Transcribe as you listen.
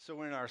So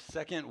we're in our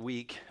second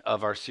week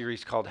of our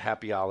series called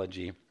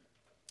Happyology.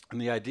 And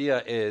the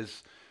idea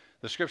is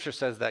the scripture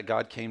says that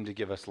God came to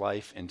give us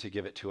life and to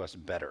give it to us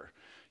better.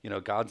 You know,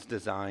 God's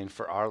design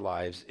for our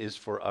lives is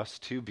for us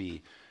to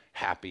be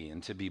happy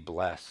and to be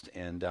blessed.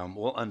 And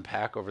we'll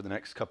unpack over the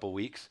next couple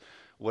weeks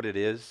what it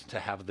is to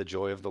have the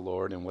joy of the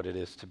Lord and what it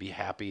is to be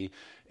happy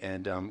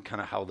and kind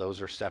of how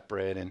those are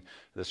separate. And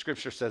the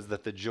scripture says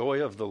that the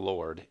joy of the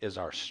Lord is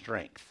our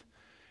strength.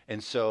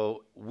 And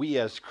so we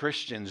as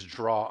Christians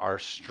draw our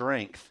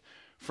strength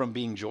from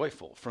being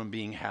joyful, from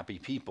being happy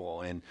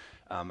people. And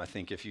I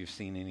think if you've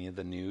seen any of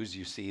the news,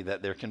 you see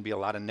that there can be a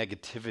lot of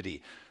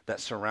negativity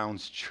that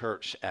surrounds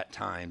church at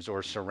times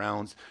or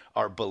surrounds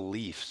our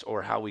beliefs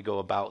or how we go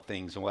about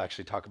things. And we'll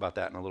actually talk about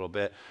that in a little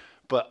bit.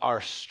 But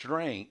our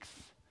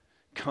strength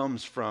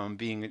comes from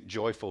being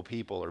joyful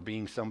people or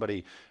being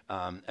somebody,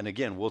 and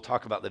again, we'll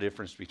talk about the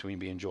difference between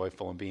being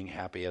joyful and being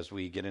happy as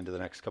we get into the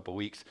next couple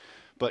weeks.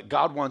 But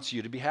God wants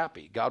you to be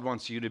happy. God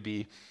wants you to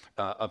be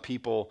a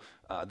people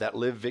that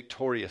live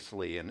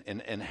victoriously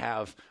and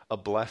have a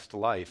blessed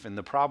life. And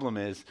the problem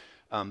is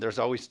there's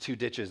always two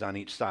ditches on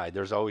each side.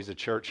 There's always a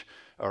church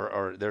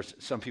or there's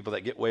some people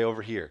that get way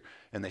over here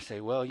and they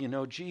say, well, you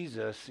know,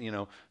 Jesus, you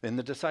know, and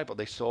the disciple,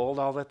 they sold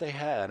all that they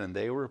had and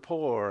they were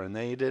poor and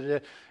they did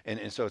it.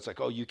 And so it's like,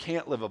 oh, you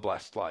can't live a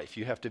blessed life.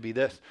 You have to be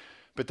this.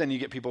 But then you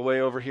get people way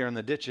over here in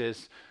the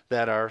ditches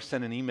that are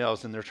sending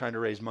emails and they're trying to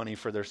raise money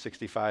for their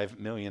 $65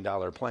 million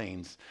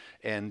planes.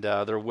 And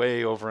they're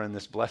way over in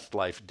this blessed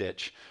life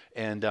ditch.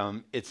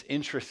 And it's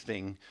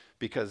interesting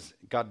because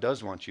God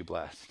does want you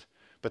blessed.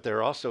 But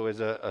there also is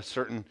a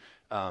certain,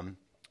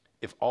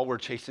 if all we're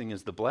chasing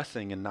is the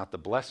blessing and not the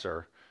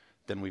blesser,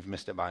 then we've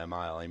missed it by a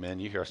mile. Amen.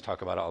 You hear us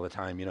talk about it all the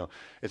time. You know,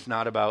 it's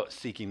not about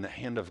seeking the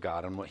hand of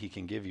God and what he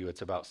can give you.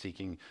 It's about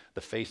seeking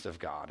the face of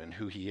God and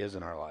who he is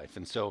in our life.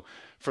 And so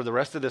for the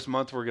rest of this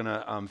month, we're going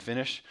to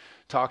finish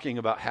talking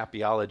about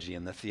happyology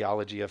and the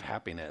theology of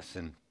happiness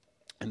and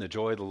the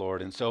joy of the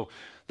Lord. And so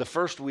the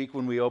first week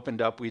when we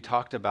opened up, we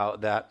talked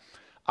about that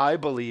I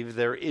believe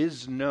there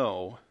is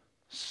no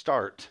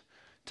start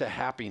to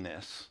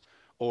happiness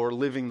or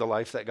living the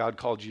life that God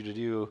called you to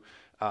do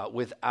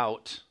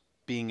without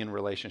being in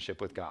relationship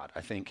with God.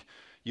 I think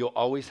you'll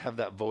always have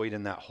that void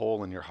and that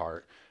hole in your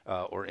heart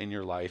or in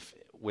your life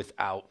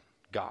without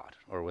God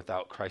or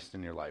without Christ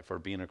in your life or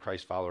being a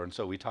Christ follower. And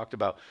so we talked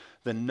about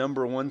the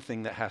number one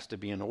thing that has to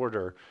be in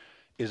order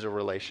is a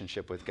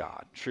relationship with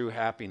God. True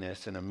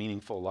happiness and a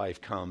meaningful life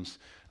comes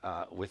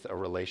with a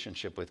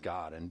relationship with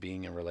God and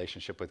being in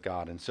relationship with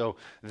God. And so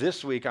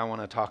this week I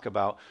want to talk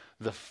about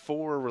the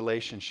four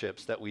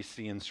relationships that we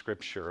see in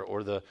Scripture,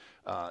 or the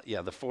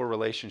four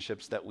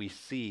relationships that we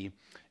see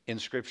in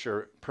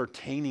Scripture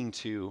pertaining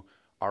to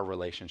our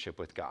relationship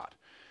with God.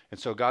 And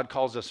so God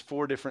calls us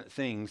four different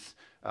things,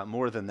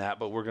 more than that,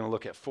 but we're going to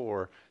look at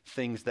four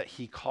things that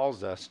he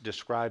calls us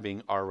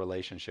describing our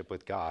relationship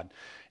with God.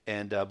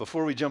 And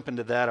before we jump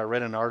into that, I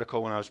read an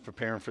article when I was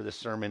preparing for this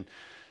sermon.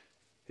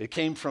 It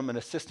came from an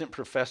assistant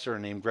professor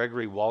named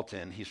Gregory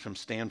Walton. He's from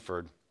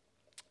Stanford.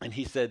 And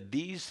he said,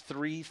 these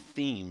three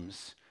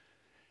themes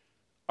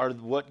are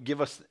what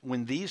give us,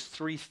 when these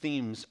three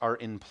themes are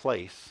in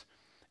place,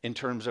 in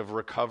terms of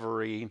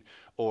recovery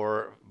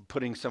or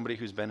putting somebody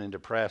who's been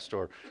depressed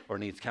or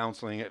needs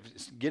counseling,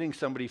 getting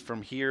somebody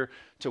from here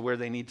to where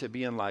they need to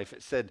be in life.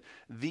 It said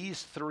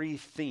these three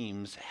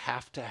themes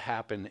have to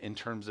happen in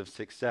terms of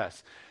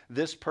success.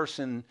 This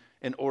person,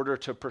 in order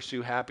to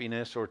pursue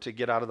happiness or to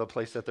get out of the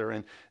place that they're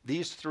in,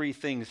 these three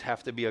things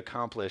have to be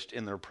accomplished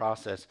in their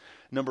process.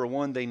 Number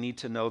one, they need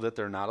to know that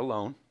they're not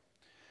alone.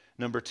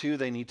 Number two,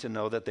 they need to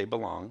know that they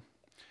belong.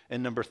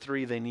 And number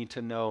three, they need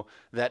to know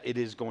that it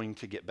is going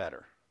to get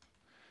better.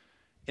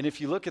 And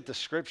if you look at the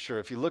scripture,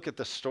 if you look at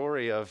the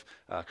story of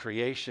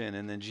creation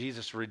and then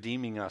Jesus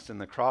redeeming us and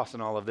the cross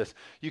and all of this,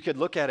 you could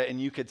look at it and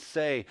you could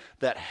say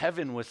that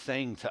heaven was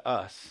saying to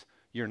us,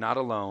 you're not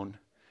alone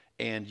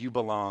and you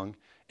belong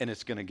and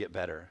it's going to get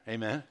better.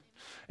 Amen?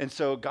 And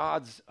so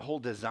God's whole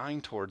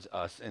design towards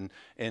us, and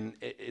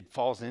it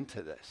falls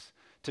into this.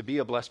 To be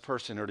a blessed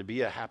person or to be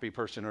a happy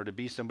person or to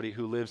be somebody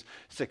who lives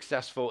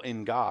successful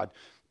in God,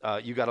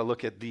 you got to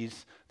look at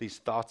these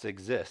thoughts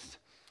exist.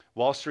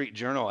 Wall Street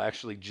Journal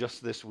actually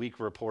just this week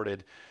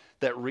reported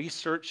that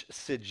research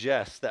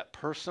suggests that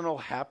personal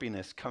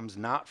happiness comes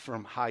not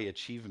from high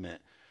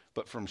achievement,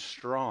 but from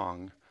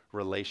strong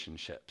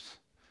relationships.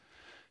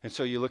 And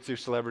so you look through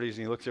celebrities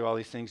and you look through all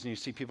these things and you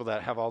see people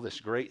that have all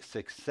this great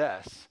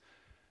success,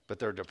 but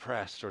they're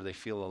depressed or they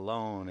feel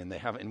alone,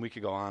 and we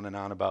could go on and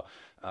on about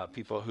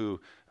people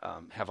who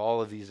have all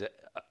of these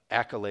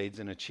accolades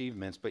and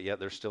achievements, but yet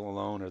they're still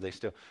alone, or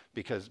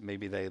because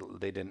maybe they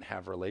didn't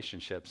have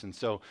relationships. And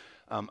so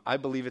I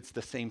believe it's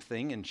the same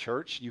thing in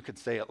church. You could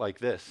say it like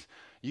this: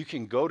 you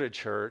can go to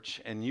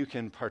church and you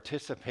can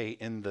participate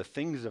in the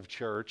things of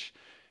church,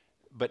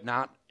 but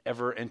not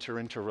ever enter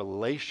into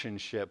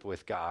relationship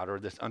with God or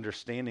this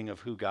understanding of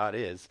who God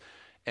is.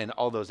 And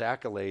all those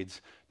accolades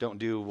don't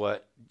do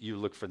what you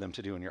look for them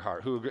to do in your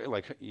heart. Who agree?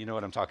 Like, you know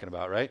what I'm talking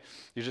about, right?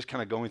 You're just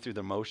kind of going through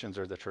the motions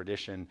or the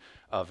tradition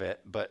of it.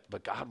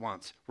 But God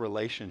wants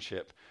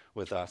relationship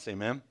with us.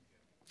 Amen?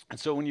 And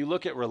so when you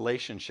look at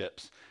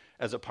relationships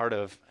as a part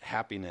of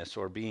happiness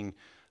or being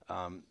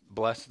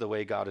blessed the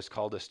way God has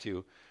called us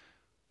to,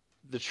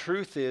 the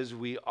truth is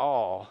we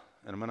all,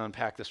 and I'm going to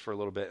unpack this for a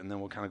little bit and then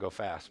we'll kind of go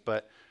fast,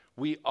 but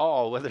we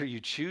all, whether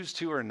you choose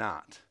to or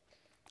not,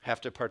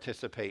 have to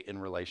participate in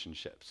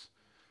relationships.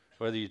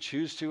 Whether you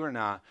choose to or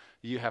not,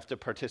 you have to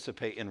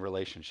participate in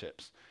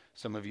relationships.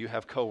 Some of you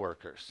have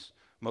coworkers.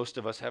 Most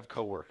of us have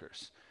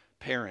coworkers.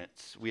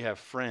 Parents, we have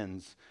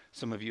friends.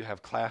 Some of you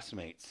have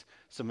classmates.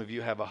 Some of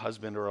you have a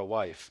husband or a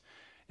wife.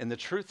 And the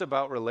truth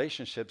about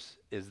relationships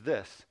is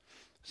this.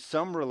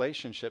 Some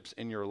relationships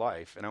in your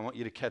life, and I want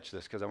you to catch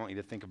this because I want you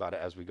to think about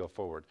it as we go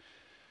forward.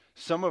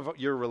 Some of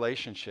your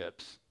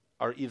relationships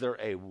are either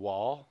a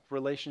wall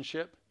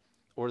relationship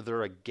or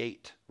they're a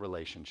gate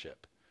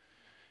relationship.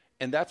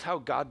 And that's how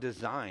God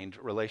designed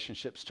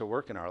relationships to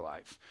work in our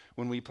life.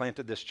 When we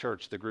planted this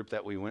church, the group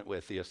that we went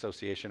with, the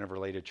Association of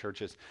Related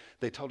Churches,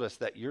 they told us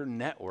that your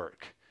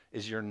network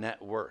is your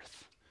net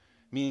worth.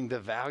 Meaning the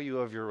value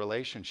of your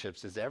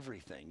relationships is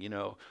everything, you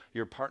know,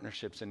 your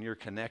partnerships and your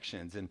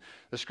connections. And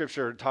the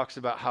scripture talks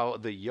about how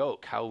the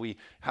yoke, how we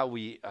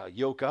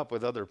yoke up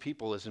with other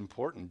people is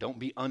important. Don't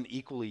be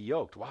unequally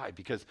yoked. Why?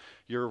 Because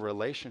your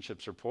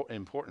relationships are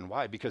important.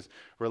 Why? Because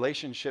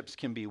relationships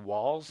can be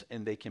walls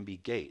and they can be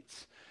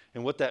gates.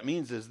 And what that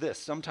means is this.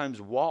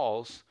 Sometimes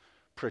walls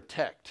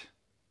protect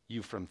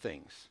you from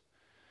things.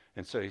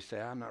 And so you say,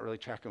 I'm not really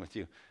tracking with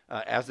you.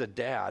 As a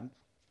dad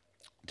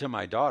to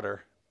my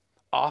daughter,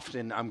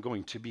 often I'm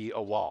going to be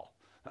a wall,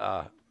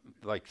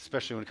 like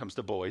especially when it comes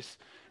to boys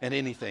and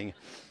anything.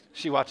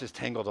 She watches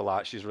Tangled a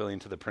lot. She's really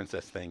into the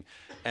princess thing.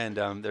 And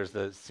there's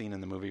the scene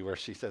in the movie where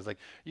she says, like,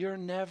 you're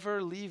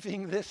never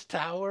leaving this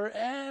tower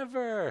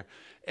ever.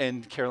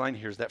 And Caroline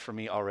hears that from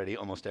me already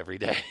almost every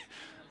day.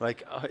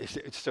 Like,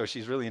 so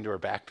she's really into her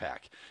backpack.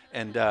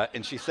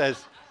 And she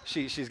says,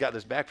 she's got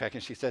this backpack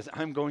and she says,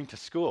 I'm going to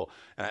school.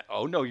 And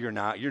oh, no, you're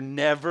not. You're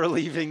never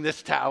leaving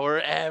this tower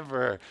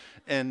ever.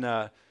 And,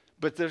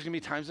 but there's going to be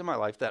times in my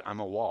life that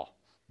I'm a wall,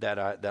 that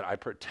I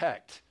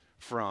protect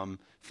from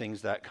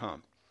things that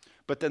come.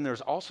 But then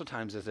there's also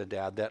times as a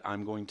dad that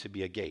I'm going to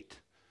be a gate.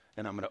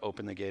 And I'm going to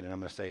open the gate and I'm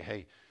going to say,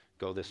 hey,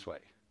 go this way.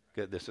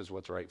 This is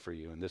what's right for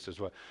you. And this is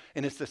what.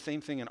 And it's the same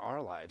thing in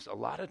our lives. A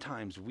lot of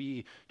times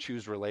we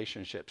choose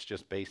relationships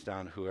just based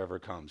on whoever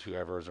comes,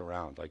 whoever is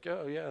around. Like,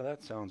 oh, yeah,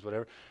 that sounds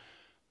whatever.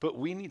 But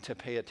we need to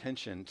pay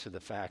attention to the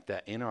fact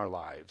that in our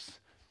lives,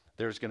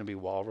 there's going to be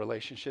wall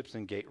relationships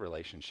and gate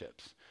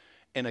relationships.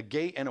 And a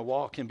gate and a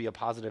wall can be a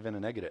positive and a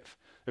negative.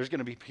 There's going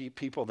to be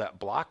people that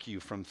block you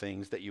from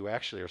things that you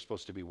actually are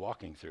supposed to be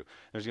walking through.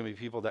 There's going to be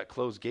people that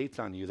close gates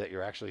on you that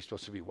you're actually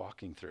supposed to be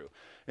walking through.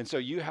 And so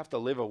you have to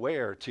live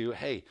aware to,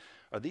 hey,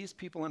 are these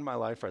people in my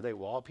life, are they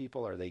wall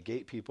people? Are they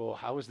gate people?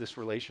 How is this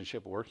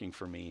relationship working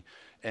for me?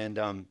 And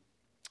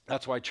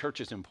that's why church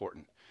is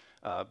important.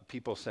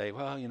 People say,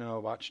 well, you know,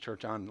 watch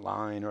church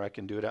online, or I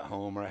can do it at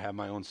home, or I have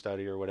my own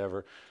study or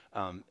whatever.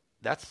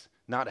 That's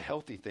not a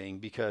healthy thing,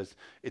 because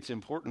it's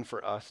important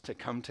for us to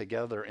come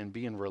together and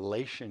be in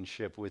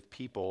relationship with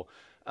people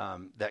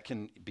that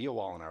can be a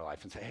wall in our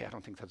life and say, hey, I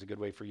don't think that's a good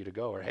way for you to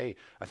go. Or, hey,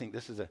 I think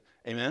this is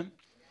amen?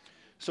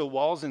 So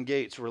walls and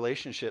gates,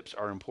 relationships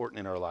are important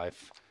in our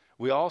life.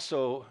 We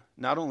also,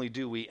 not only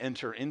do we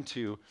enter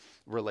into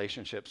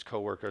relationships,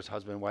 coworkers,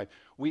 husband, wife,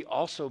 we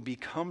also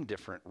become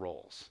different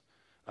roles.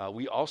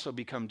 We also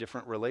become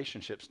different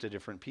relationships to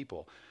different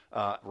people.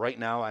 Right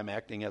now, I'm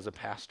acting as a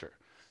pastor.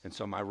 And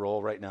so my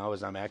role right now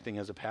is I'm acting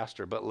as a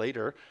pastor. But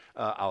later,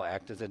 I'll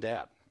act as a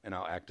dad, and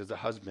I'll act as a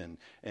husband.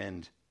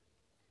 And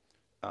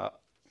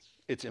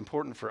it's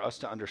important for us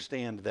to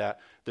understand that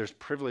there's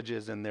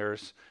privileges and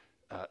there's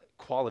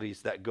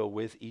qualities that go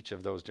with each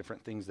of those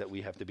different things that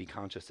we have to be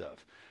conscious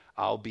of.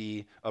 I'll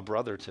be a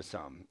brother to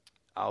some.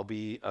 I'll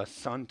be a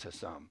son to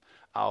some.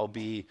 I'll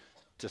be,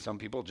 to some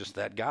people, just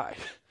that guy.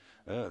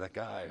 Oh, that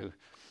guy who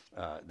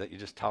that you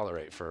just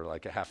tolerate for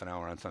like a half an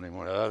hour on Sunday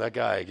morning. Oh, that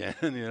guy again.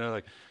 You know,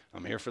 like,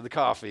 I'm here for the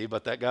coffee,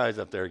 but that guy's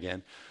up there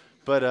again.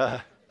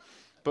 But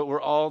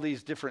we're all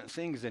these different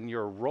things, and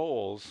your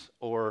roles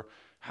or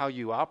how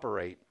you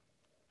operate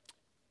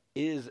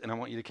is, and I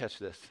want you to catch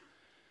this,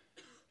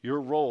 your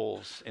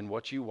roles and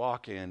what you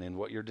walk in and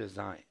what you're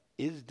designed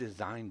is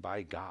designed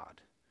by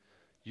God.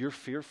 You're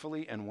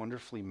fearfully and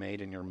wonderfully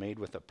made, and you're made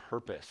with a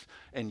purpose,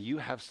 and you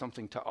have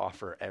something to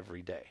offer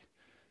every day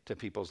to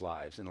people's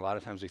lives. And a lot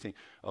of times we think,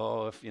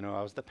 oh, if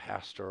I was the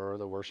pastor or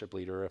the worship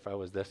leader, if I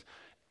was this.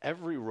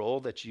 Every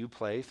role that you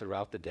play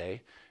throughout the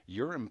day,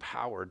 you're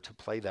empowered to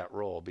play that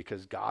role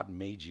because God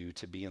made you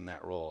to be in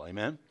that role.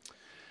 Amen?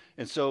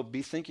 And so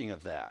be thinking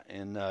of that.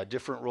 And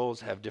different roles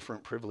have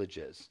different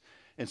privileges.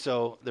 And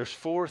so there's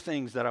 4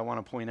 things that I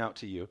want to point out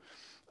to you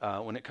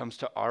when it comes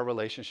to our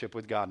relationship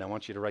with God. And I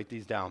want you to write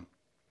these down.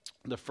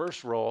 The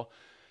first role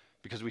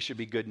because we should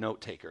be good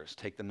note takers.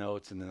 Take the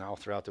notes, and then all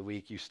throughout the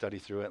week, you study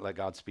through it, let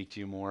God speak to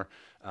you more,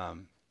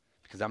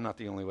 because I'm not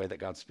the only way that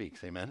God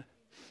speaks, amen?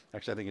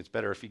 Actually, I think it's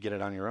better if you get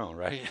it on your own,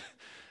 right?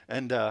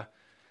 And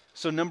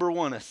so number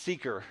one, a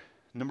seeker.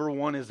 Number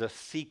one is a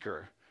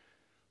seeker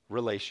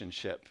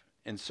relationship.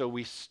 And so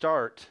we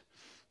start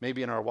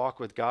maybe in our walk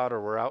with God,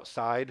 or we're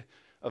outside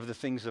of the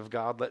things of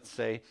God, let's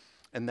say,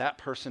 and that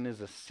person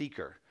is a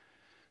seeker.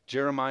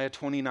 Jeremiah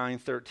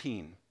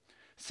 29:13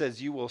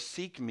 says, "You will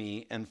seek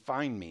me and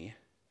find me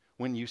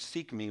when you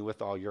seek me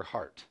with all your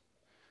heart."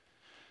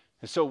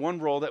 And so one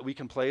role that we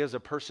can play is a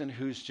person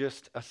who's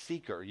just a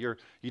seeker. You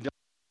don't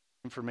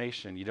have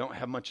information. You don't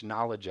have much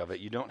knowledge of it.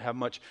 You don't have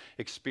much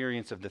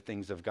experience of the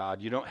things of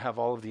God. You don't have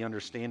all of the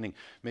understanding.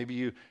 Maybe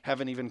you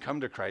haven't even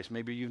come to Christ.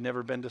 Maybe you've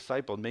never been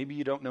discipled. Maybe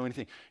you don't know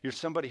anything. You're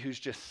somebody who's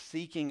just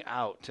seeking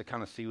out to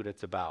kind of see what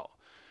it's about.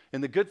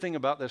 And the good thing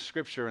about this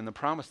scripture and the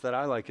promise that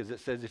I like is it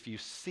says if you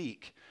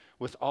seek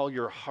with all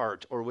your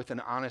heart, or with an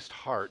honest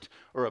heart,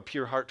 or a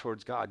pure heart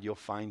towards God, you'll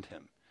find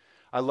him.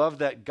 I love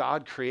that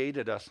God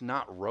created us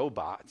not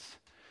robots.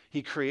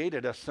 He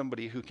created us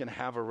somebody who can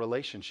have a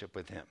relationship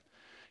with him.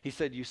 He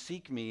said, you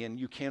seek me and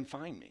you can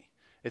find me.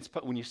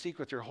 When you seek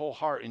with your whole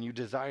heart and you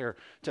desire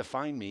to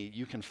find me,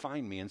 you can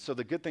find me. And so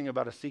the good thing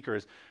about a seeker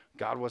is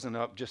God wasn't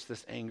up just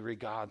this angry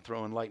God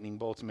throwing lightning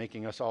bolts,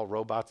 making us all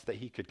robots that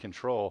he could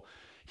control.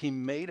 He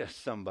made us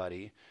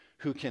somebody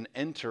who can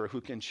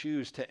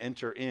choose to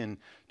enter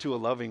into a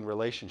loving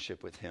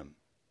relationship with him.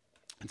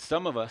 And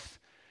some of us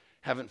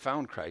haven't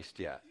found Christ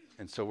yet.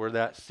 And so we're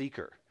that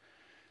seeker.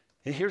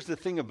 And here's the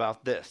thing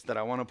about this that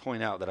I want to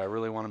point out, that I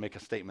really want to make a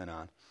statement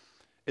on,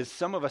 is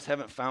some of us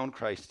haven't found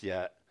Christ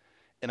yet.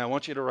 And I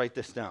want you to write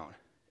this down.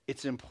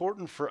 It's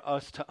important for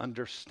us to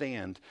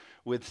understand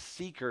with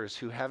seekers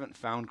who haven't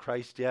found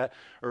Christ yet,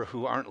 or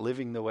who aren't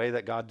living the way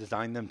that God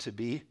designed them to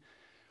be.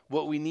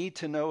 What we need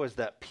to know is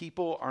that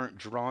people aren't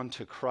drawn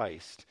to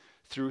Christ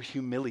through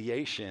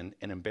humiliation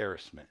and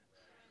embarrassment.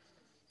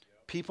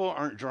 People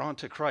aren't drawn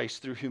to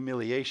Christ through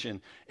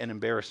humiliation and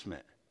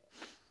embarrassment.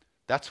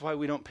 That's why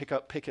we don't pick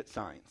up picket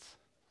signs.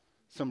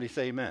 Somebody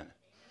say amen.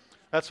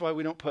 That's why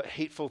we don't put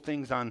hateful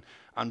things on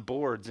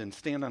boards and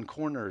stand on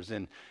corners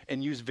and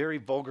use very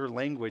vulgar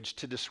language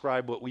to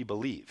describe what we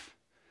believe.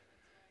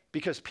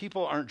 Because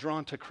people aren't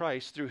drawn to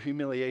Christ through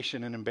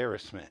humiliation and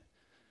embarrassment.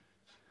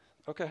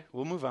 Okay,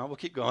 we'll move on. We'll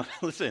keep going.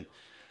 Listen.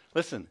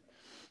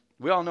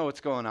 We all know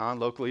what's going on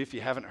locally. If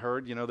you haven't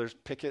heard,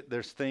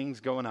 there's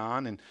things going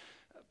on and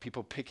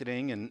people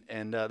picketing.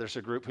 And there's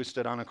a group who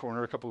stood on a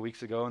corner a couple of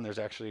weeks ago, and there's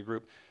actually a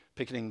group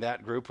picketing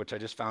that group, which I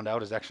just found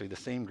out is actually the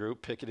same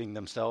group picketing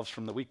themselves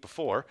from the week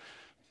before.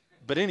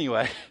 But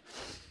anyway,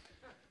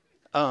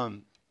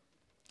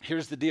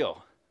 here's the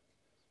deal.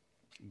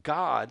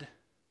 God,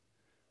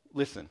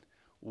 listen,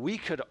 we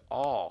could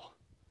all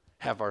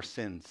have our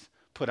sins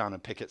put on a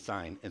picket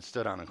sign and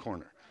stood on a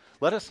corner.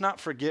 Let us not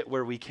forget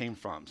where we came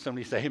from.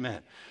 Somebody say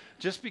amen.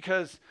 Just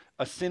because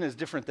a sin is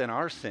different than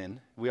our sin,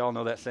 we all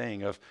know that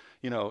saying of,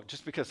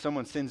 just because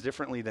someone sins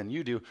differently than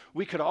you do,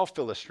 we could all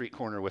fill a street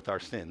corner with our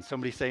sins.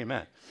 Somebody say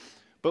amen.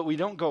 But we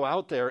don't go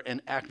out there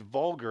and act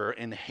vulgar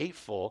and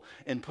hateful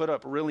and put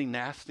up really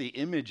nasty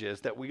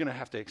images that we're going to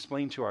have to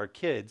explain to our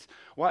kids.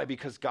 Why?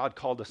 Because God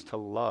called us to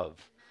love.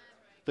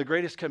 The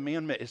greatest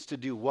commandment is to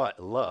do what?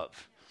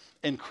 Love.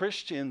 And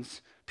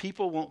Christians,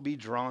 people won't be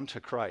drawn to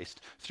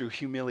Christ through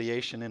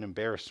humiliation and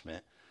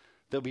embarrassment.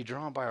 They'll be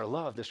drawn by our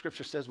love. The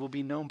scripture says we'll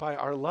be known by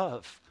our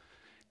love.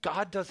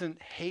 God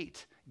doesn't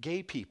hate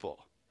gay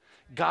people.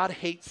 God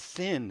hates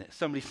sin.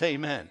 Somebody say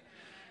amen.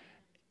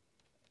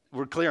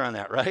 We're clear on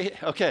that, right?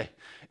 Okay.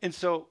 And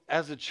so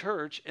as a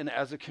church and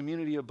as a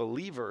community of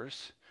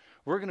believers,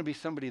 we're going to be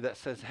somebody that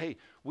says, hey,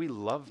 we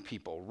love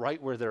people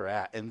right where they're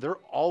at, and they're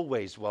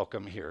always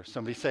welcome here.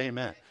 Somebody say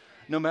amen.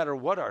 No matter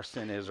what our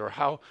sin is or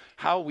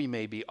how we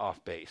may be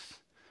off base.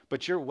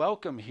 But you're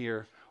welcome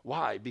here.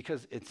 Why?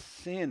 Because it's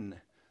sin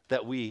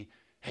that we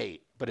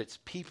hate, but it's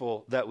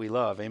people that we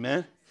love.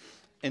 Amen?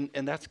 And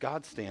that's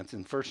God's stance.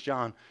 In 1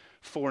 John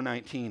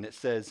 4:19, it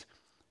says,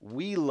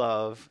 we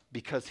love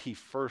because he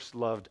first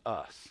loved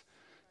us.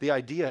 The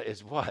idea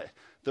is what?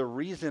 The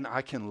reason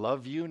I can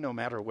love you no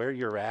matter where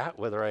you're at,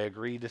 whether I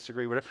agree,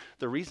 disagree, whatever,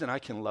 the reason I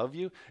can love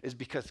you is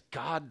because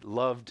God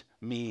loved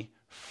me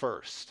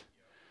first.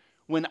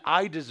 When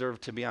I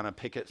deserved to be on a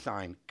picket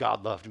sign,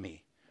 God loved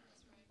me.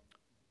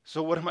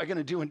 So what am I going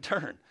to do in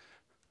turn?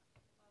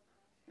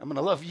 I'm going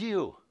to love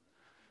you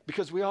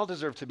because we all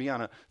deserve to be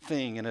on a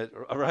thing.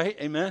 All right?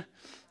 Amen?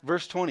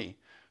 Verse 20,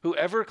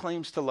 whoever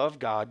claims to love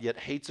God yet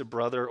hates a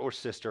brother or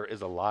sister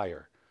is a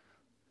liar.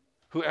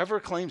 Whoever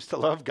claims to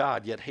love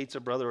God yet hates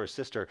a brother or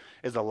sister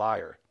is a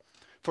liar.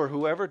 For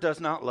whoever does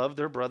not love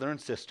their brother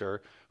and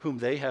sister whom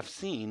they have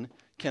seen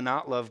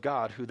cannot love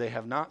God who they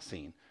have not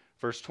seen.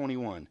 Verse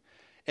 21,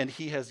 and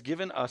he has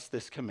given us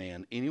this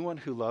command, anyone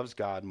who loves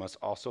God must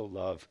also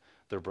love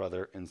their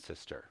brother and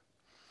sister.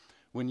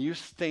 When you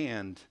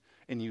stand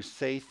and you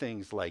say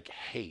things like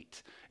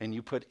hate, and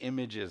you put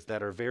images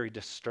that are very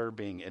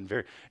disturbing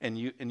and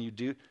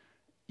you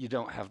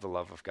don't have the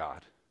love of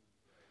God.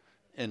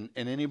 And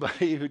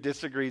anybody who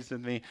disagrees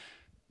with me,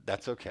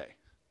 that's okay.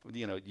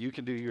 You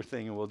can do your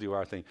thing and we'll do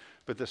our thing.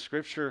 But the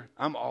scripture,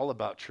 I'm all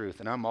about truth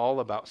and I'm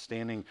all about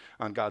standing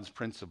on God's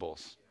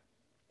principles.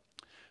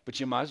 But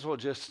you might as well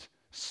just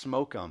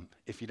smoke them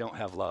if you don't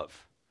have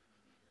love.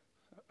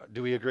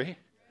 Do we agree?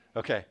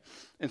 Okay.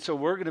 And so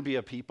we're going to be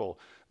a people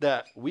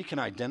that we can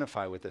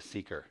identify with a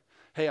seeker.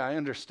 Hey, I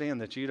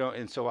understand that you don't,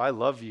 and so I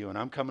love you and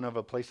I'm coming of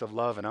a place of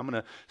love and I'm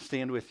going to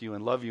stand with you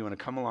and love you and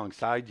come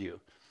alongside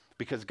you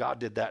because God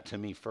did that to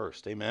me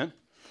first. Amen?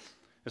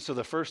 And so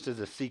the first is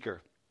a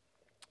seeker.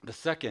 The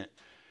second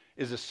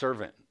is a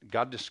servant.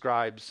 God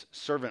describes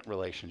servant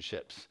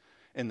relationships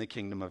in the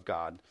kingdom of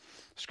God.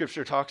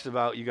 Scripture talks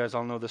about, you guys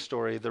all know the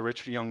story, the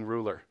rich young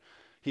ruler.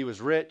 He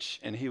was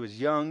rich and he was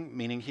young,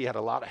 meaning he had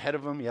a lot ahead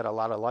of him. He had a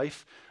lot of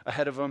life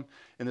ahead of him.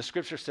 And the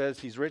scripture says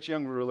he's rich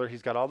young ruler.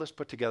 He's got all this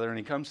put together and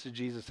he comes to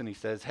Jesus and he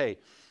says, hey,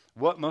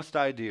 what must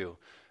I do?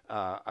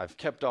 I've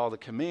kept all the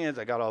commands.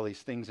 I got all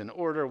these things in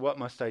order. What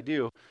must I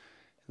do?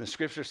 And the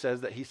scripture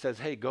says that he says,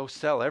 hey, go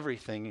sell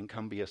everything and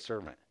come be a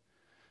servant.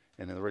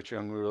 And the rich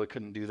young ruler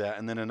couldn't do that.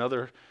 And then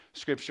another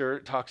scripture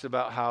talks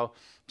about how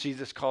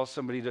Jesus calls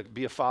somebody to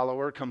be a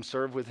follower, come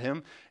serve with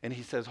him. And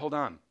he says, hold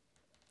on.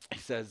 He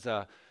says,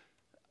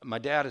 my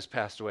dad has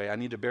passed away. I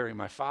need to bury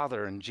my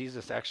father. And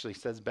Jesus actually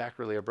says back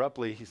really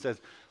abruptly, he says,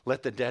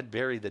 let the dead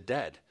bury the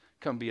dead.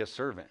 Come be a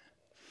servant.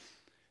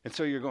 And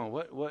so you're going,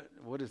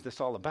 what is this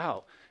all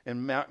about?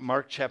 And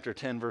Mark chapter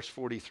 10, verse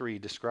 43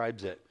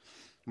 describes it.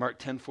 Mark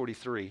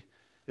 10:43,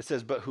 it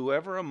says, but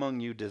whoever among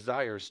you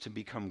desires to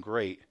become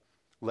great,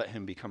 let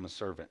him become a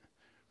servant.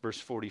 Verse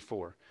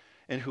 44,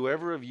 and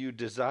whoever of you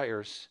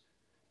desires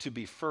to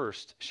be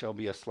first shall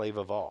be a slave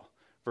of all.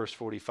 Verse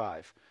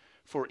 45,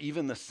 for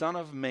even the Son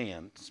of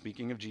Man,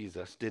 speaking of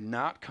Jesus, did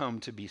not come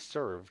to be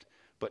served,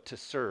 but to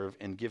serve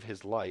and give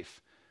his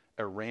life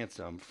a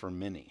ransom for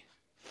many.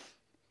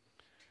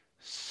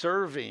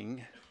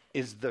 Serving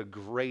is the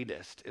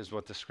greatest, is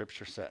what the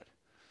scripture said.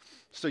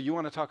 So you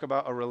want to talk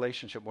about a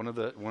relationship.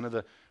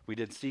 We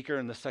did seeker,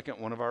 and the second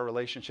one of our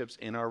relationships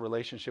in our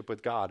relationship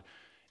with God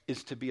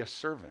is to be a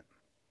servant.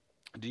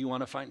 Do you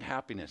want to find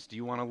happiness? Do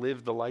you want to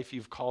live the life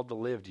you've called to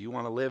live? Do you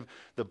want to live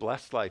the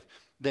blessed life?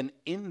 Then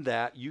in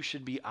that, you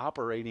should be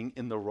operating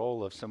in the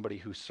role of somebody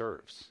who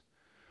serves.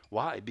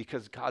 Why?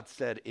 Because God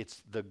said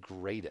it's the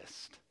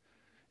greatest.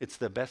 It's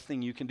the best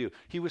thing you can do.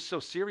 He was so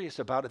serious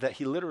about it that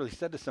he literally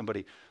said to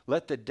somebody,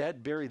 let the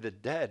dead bury the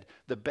dead.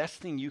 The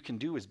best thing you can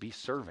do is be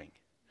serving.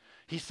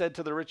 He said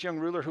to the rich young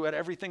ruler who had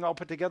everything all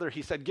put together,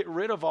 he said, get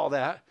rid of all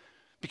that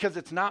because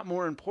it's not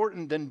more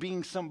important than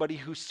being somebody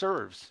who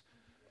serves.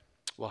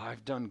 Well,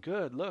 I've done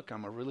good. Look,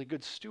 I'm a really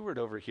good steward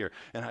over here.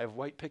 And I have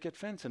white picket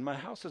fence and my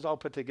house is all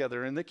put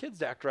together and the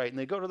kids act right and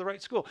they go to the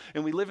right school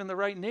and we live in the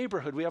right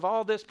neighborhood. We have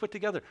all this put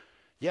together.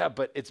 Yeah,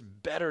 but it's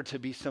better to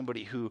be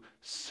somebody who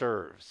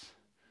serves.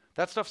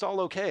 That stuff's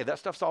all okay. That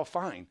stuff's all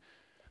fine.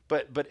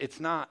 But it's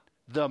not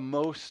the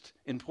most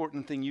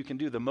important thing you can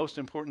do. The most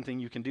important thing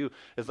you can do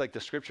is like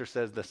the scripture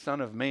says, the Son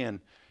of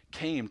Man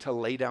came to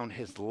lay down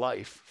his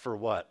life for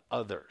what?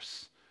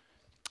 Others.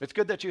 It's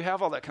good that you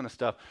have all that kind of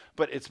stuff,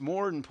 but it's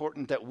more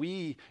important that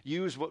we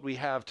use what we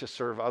have to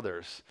serve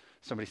others.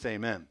 Somebody say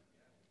amen.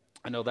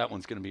 I know that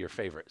one's going to be your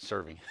favorite,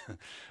 serving.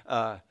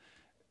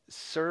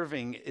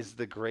 Serving is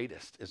the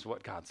greatest, is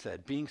what God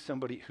said. Being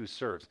somebody who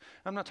serves.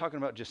 I'm not talking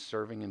about just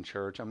serving in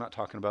church. I'm not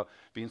talking about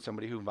being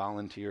somebody who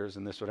volunteers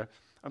and this, whatever.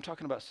 I'm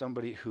talking about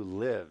somebody who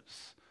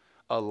lives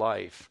a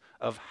life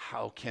of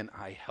how can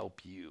I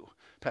help you?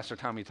 Pastor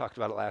Tommy talked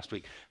about it last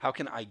week. How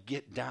can I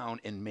get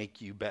down and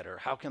make you better?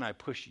 How can I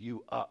push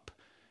you up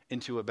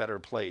into a better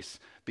place?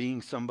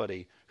 Being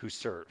somebody who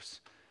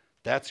serves.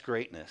 That's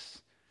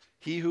greatness.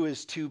 He who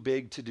is too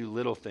big to do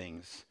little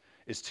things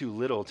is too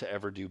little to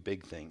ever do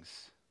big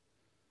things.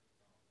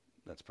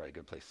 That's probably a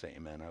good place to say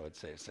amen, I would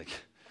say. It's like,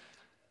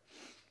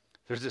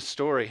 there's this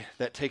story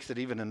that takes it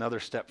even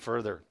another step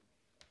further.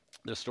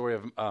 The story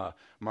of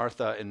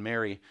Martha and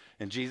Mary,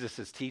 and Jesus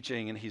is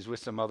teaching, and he's with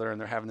some other, and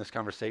they're having this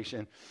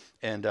conversation,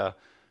 and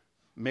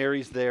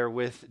Mary's there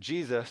with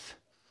Jesus,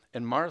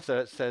 and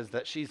Martha says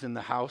that she's in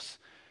the house,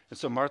 and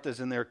so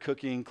Martha's in there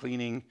cooking,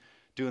 cleaning,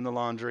 doing the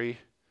laundry,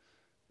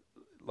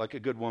 like a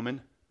good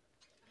woman,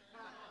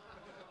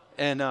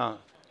 and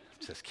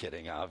just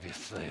kidding,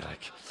 obviously,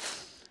 like,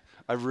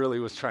 I really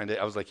was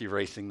I was like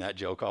erasing that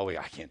joke all week.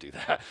 I can't do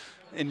that.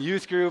 In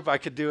youth group, I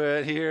could do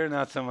it here,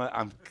 not so much.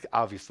 I'm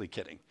obviously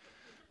kidding.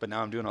 But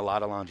now I'm doing a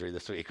lot of laundry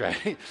this week,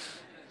 right?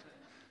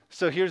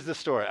 So here's the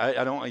story.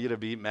 I don't want you to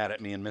be mad at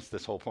me and miss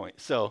this whole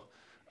point. So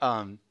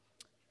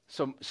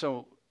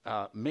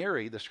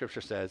Mary, the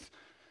scripture says,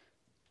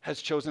 has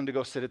chosen to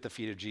go sit at the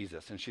feet of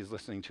Jesus, and she's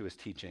listening to his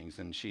teachings,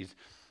 and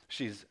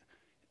she's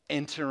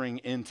entering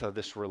into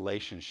this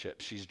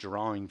relationship. She's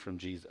drawing from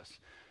Jesus.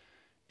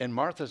 And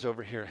Martha's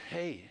over here,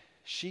 hey,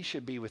 she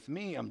should be with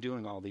me. I'm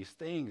doing all these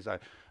things.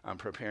 I'm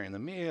preparing the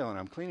meal and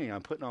I'm cleaning.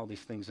 I'm putting all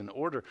these things in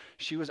order.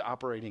 She was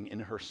operating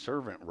in her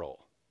servant role.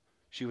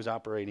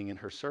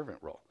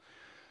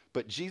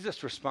 But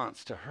Jesus'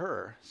 response to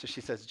her, so she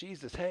says,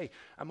 Jesus, hey,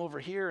 I'm over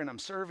here and I'm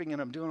serving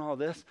and I'm doing all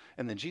this.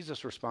 And then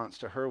Jesus' response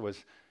to her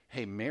was,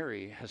 hey,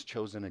 Mary has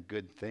chosen a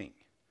good thing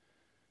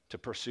to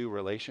pursue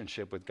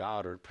relationship with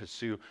God or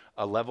pursue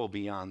a level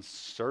beyond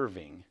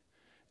serving,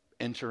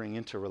 entering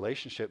into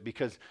relationship.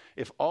 Because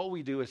if all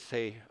we do is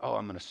say, oh,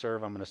 I'm going to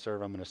serve, I'm going to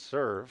serve, I'm going to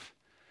serve,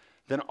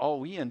 then all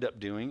we end up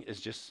doing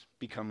is just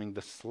becoming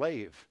the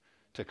slave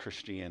to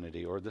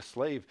Christianity or the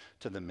slave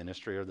to the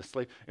ministry or the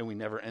slave, and we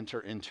never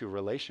enter into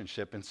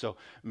relationship. And so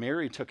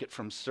Mary took it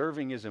from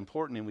serving is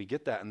important, and we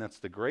get that, and that's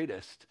the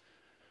greatest,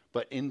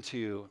 but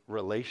into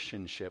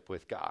relationship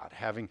with God,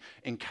 having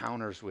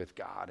encounters with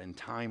God and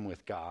time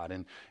with God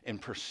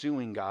and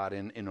pursuing God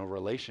in a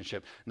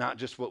relationship, not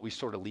just what we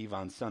sort of leave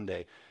on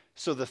Sunday.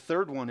 So the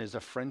third one is a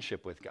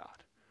friendship with God.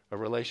 A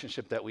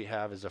relationship that we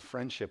have is a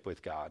friendship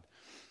with God.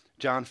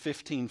 John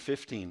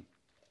 15:15,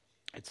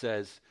 it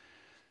says,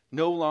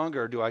 no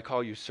longer do I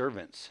call you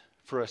servants,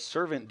 for a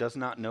servant does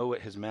not know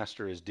what his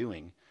master is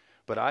doing,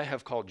 but I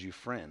have called you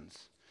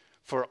friends.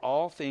 For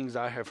all things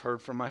I have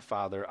heard from my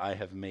Father, I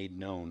have made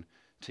known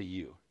to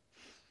you.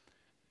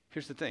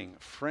 Here's the thing,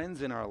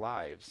 friends in our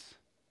lives,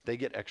 they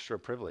get extra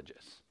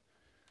privileges.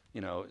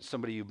 You know,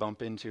 somebody you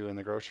bump into in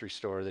the grocery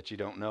store that you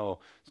don't know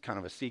is kind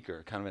of a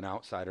seeker, kind of an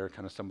outsider,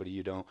 kind of somebody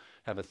you don't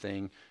have a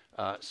thing.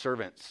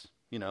 Servants,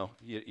 you know,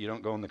 you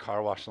don't go in the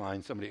car wash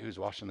line, somebody who's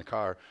washing the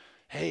car,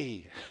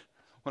 hey,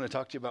 I want to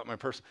talk to you about my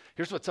person.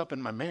 Here's what's up in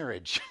my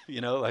marriage.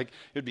 You know, like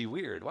it'd be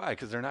weird. Why?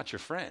 Because they're not your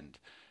friend.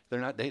 They're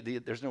not.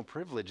 There's no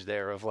privilege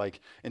there of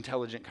like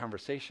intelligent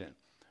conversation.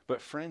 But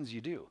friends,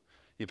 you do.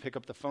 You pick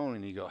up the phone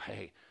and you go,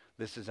 "Hey,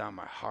 this is on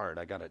my heart.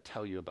 I got to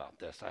tell you about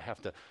this. I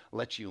have to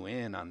let you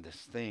in on this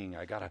thing.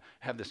 I got to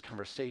have this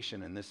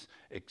conversation and this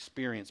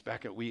experience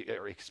back at we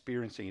are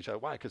experiencing each other."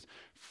 Why? Because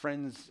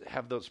friends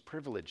have those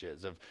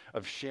privileges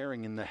of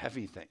sharing in the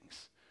heavy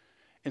things.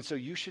 And so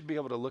you should be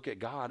able to look at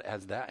God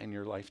as that in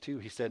your life too.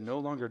 He said, no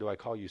longer do I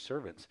call you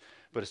servants,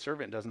 but a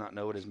servant does not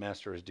know what his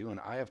master is doing.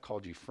 I have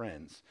called you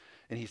friends.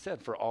 And he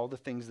said, for all the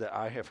things that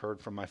I have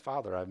heard from my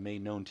Father, I've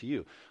made known to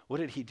you.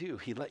 What did he do?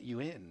 He let you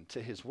in to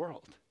his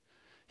world.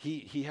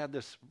 He had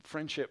this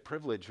friendship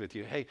privilege with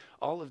you. Hey,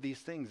 all of these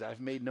things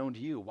I've made known to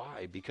you.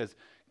 Why? Because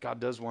God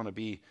does want to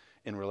be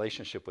in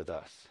relationship with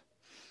us.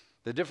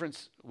 The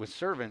difference with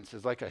servants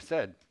is, like I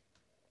said,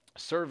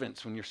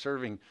 servants, when you're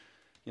serving,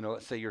 you know,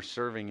 let's say you're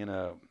serving in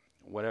a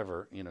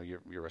whatever, you know,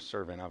 you're a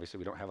servant. Obviously,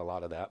 we don't have a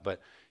lot of that.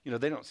 But, you know,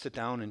 they don't sit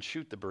down and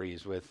shoot the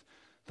breeze with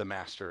the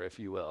master, if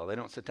you will. They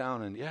don't sit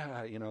down and,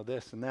 yeah, you know,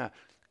 this and that.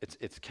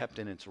 It's kept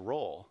in its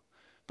role.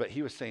 But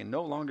he was saying,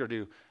 no longer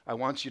do I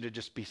want you to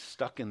just be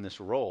stuck in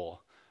this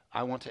role.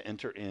 I want to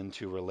enter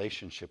into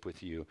relationship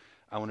with you.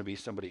 I want to be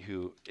somebody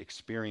who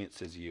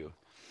experiences you.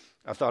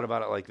 I thought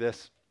about it like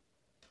this.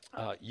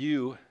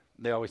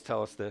 They always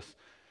tell us this,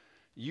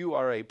 you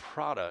are a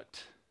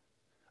product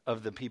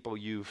of the people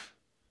you've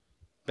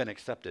been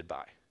accepted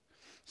by.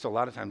 So a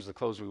lot of times the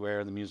clothes we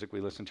wear, the music we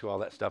listen to, all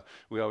that stuff,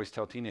 we always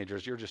tell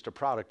teenagers, you're just a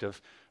product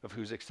of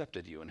who's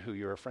accepted you and who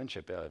you're a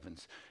friendship of.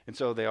 And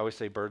so they always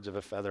say birds of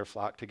a feather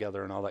flock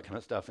together and all that kind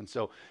of stuff. And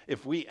so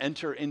if we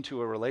enter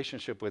into a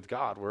relationship with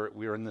God,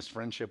 we're in this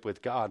friendship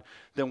with God,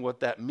 then what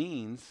that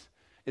means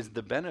is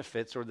the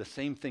benefits or the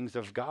same things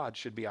of God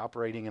should be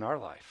operating in our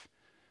life.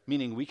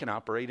 Meaning we can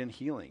operate in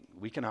healing.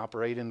 We can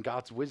operate in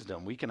God's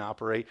wisdom. We can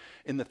operate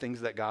in the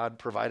things that God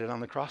provided on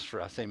the cross for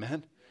us.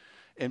 Amen?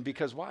 And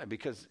because why?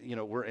 Because, you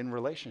know, we're in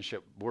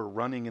relationship. We're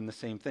running in the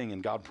same thing,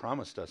 and God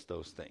promised us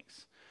those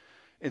things.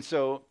 And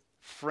so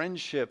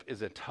friendship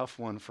is a tough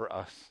one for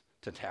us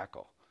to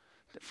tackle.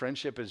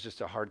 Friendship is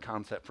just a hard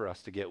concept for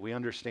us to get. We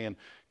understand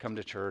come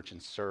to church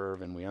and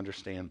serve, and we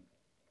understand,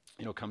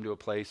 you know, come to a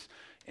place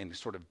and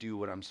sort of do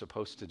what I'm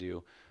supposed to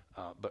do.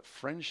 But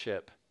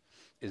friendship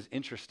is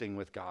interesting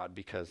with God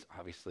because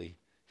obviously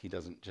he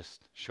doesn't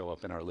just show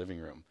up in our living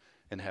room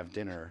and have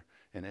dinner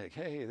and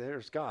hey,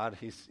 there's God.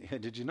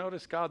 Did you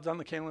notice God's on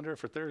the calendar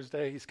for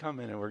Thursday? He's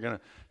coming and we're going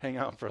to hang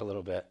out for a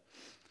little bit.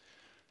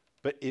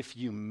 But if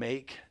you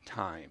make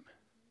time,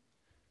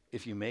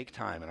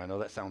 and I know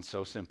that sounds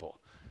so simple,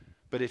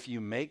 but if you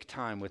make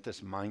time with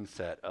this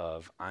mindset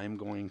of I'm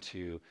going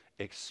to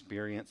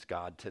experience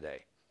God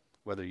today,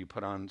 whether you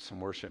put on some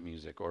worship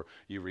music or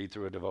you read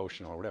through a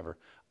devotional or whatever,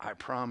 I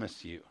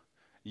promise you,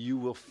 you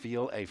will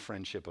feel a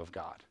friendship of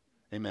God.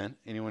 Amen.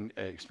 Anyone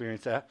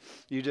experience that?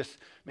 You just,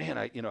 man,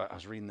 I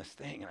was reading this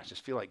thing and I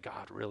just feel like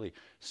God really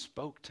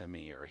spoke to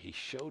me, or he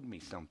showed me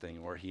something,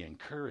 or he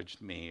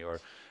encouraged me,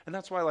 and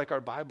that's why I like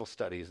our Bible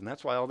studies, and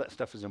that's why all that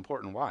stuff is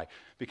important. Why?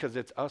 Because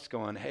it's us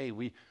going, hey,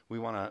 we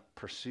want to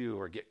pursue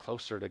or get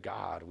closer to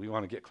God. We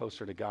want to get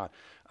closer to God.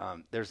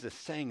 There's this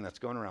saying that's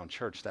going around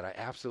church that I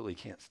absolutely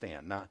can't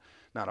stand. Not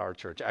our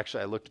church.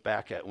 Actually, I looked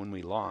back at when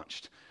we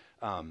launched.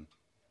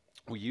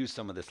 We used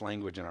some of this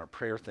language in our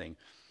prayer thing.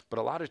 But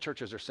a lot of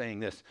churches are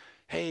saying this,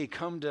 hey,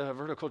 come to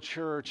Vertical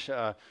Church.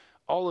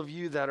 All of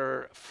you that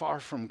are far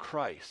from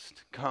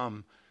Christ,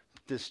 come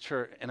this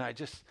church. And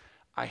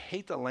I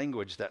hate the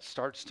language that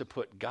starts to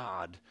put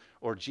God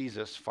or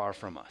Jesus far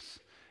from us.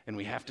 And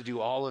we have to do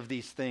all of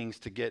these things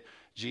to get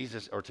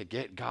Jesus or to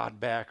get God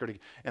back.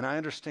 And I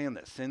understand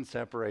that sin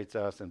separates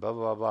us and blah,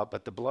 blah, blah, blah,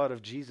 but the blood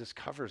of Jesus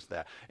covers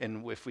that.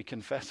 And if we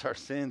confess our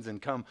sins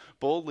and come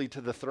boldly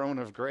to the throne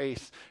of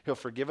grace, he'll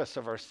forgive us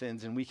of our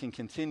sins and we can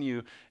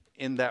continue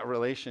in that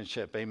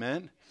relationship.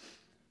 Amen?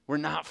 We're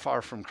not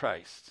far from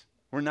Christ.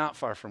 We're not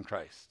far from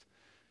Christ.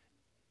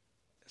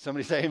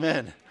 Somebody say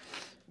amen.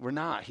 We're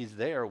not. He's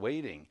there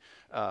waiting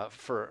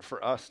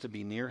for us to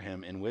be near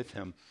him and with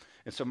him.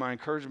 And so my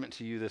encouragement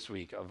to you this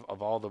week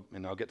of all the,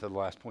 and I'll get to the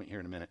last point here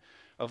in a minute,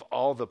 of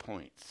all the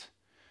points,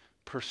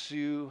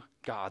 pursue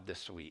God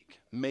this week.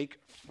 Make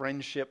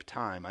friendship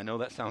time. I know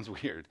that sounds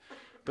weird,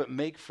 but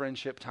make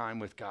friendship time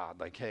with God.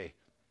 Like, hey,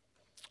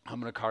 I'm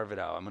going to carve it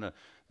out. I'm going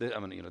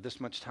to, this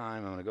much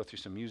time, I'm going to go through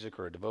some music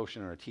or a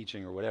devotion or a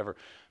teaching or whatever,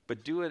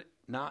 but do it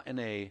not in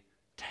a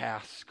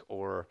task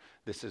or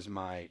this is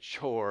my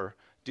chore.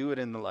 Do it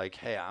in the like,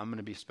 hey, I'm going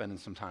to be spending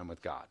some time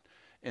with God.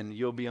 And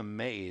you'll be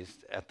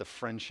amazed at the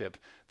friendship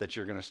that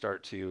you're going to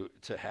start to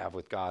have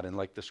with God. And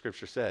like the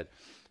scripture said,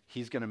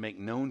 he's going to make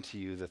known to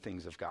you the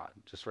things of God.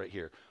 Just right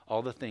here.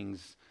 All the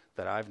things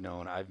that I've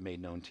known, I've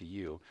made known to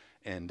you.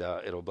 And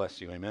it'll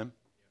bless you. Amen?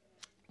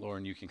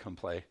 Lauren, you can come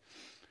play.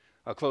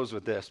 I'll close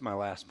with this, my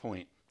last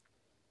point.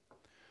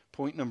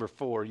 Point number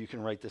 4, you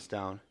can write this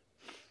down,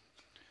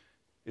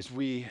 is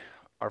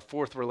our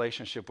fourth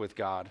relationship with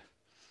God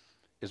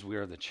is we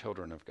are the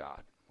children of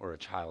God or a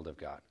child of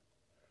God.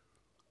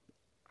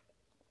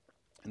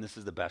 And this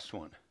is the best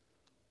one.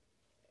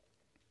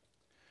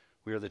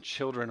 We are the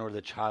children or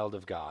the child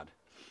of God.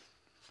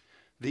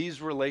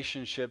 These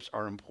relationships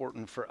are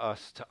important for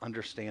us to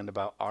understand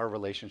about our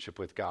relationship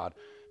with God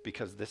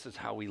because this is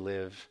how we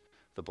live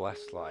the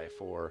blessed life,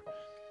 or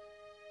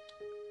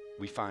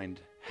we find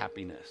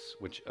happiness,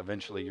 which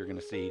eventually you're going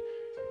to see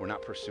we're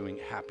not pursuing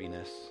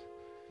happiness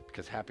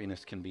because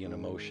happiness can be an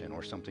emotion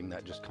or something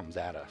that just comes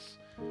at us.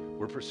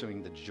 We're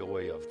pursuing the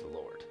joy of the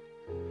Lord,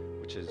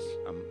 which is,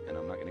 and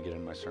I'm not going to get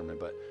into my sermon,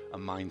 but a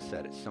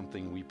mindset. It's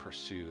something we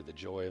pursue, the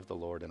joy of the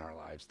Lord in our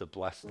lives, the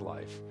blessed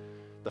life,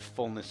 the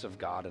fullness of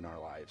God in our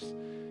lives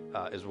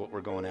is what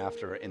we're going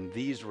after. And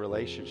these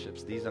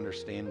relationships, these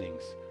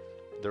understandings,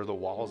 they're the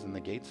walls and the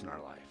gates in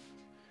our life.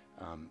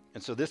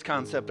 And so this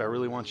concept I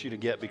really want you to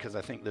get because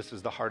I think this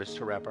is the hardest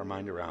to wrap our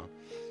mind around.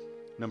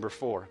 Number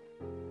 4,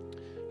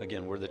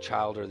 again, we're the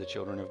child or the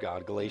children of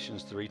God.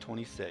 Galatians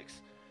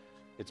 3:26.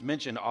 It's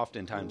mentioned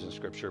oftentimes in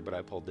Scripture, but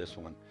I pulled this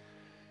one.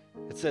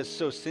 It says,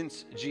 so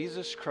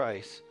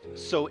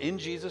in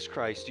Jesus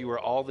Christ, you are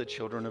all the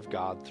children of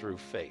God through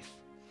faith.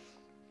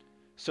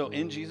 So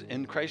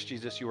in Christ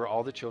Jesus, you are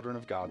all the children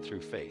of God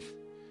through faith.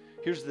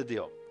 Here's the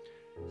deal.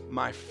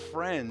 My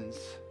friends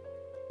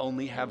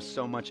only have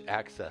so much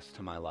access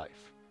to my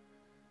life.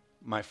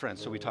 My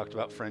friends, so we talked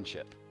about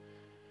friendship.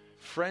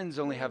 Friends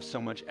only have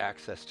so much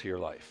access to your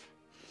life.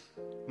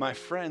 My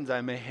friends I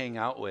may hang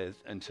out with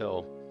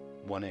until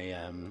 1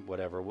 a.m.,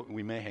 whatever,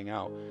 we may hang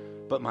out,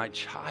 but my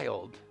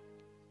child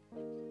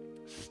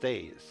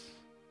stays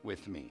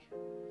with me.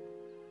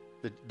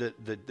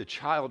 The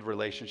child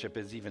relationship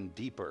is even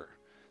deeper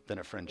than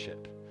a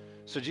friendship.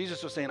 So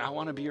Jesus was saying, I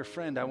want to be your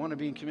friend. I want to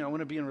be in community. I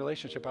want to be in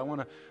relationship. I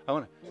want to,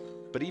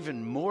 but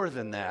even more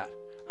than that,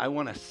 I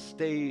want to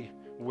stay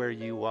where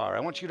you are. I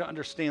want you to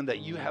understand that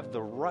you have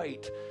the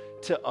right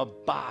to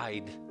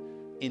abide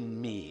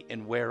in me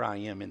and where I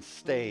am and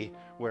stay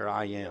where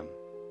I am.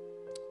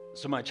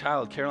 So my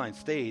child, Caroline,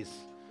 stays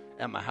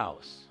at my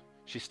house.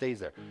 She stays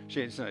there.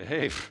 She's like,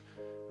 hey,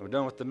 we're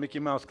done with the Mickey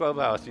Mouse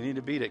Clubhouse. You need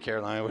to beat it,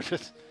 Caroline. We'll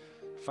just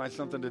find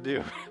something to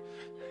do,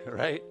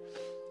 right?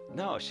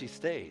 No, she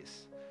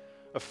stays.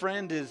 A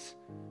friend is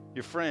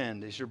your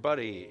friend, is your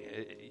buddy,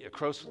 a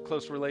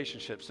close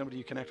relationship, somebody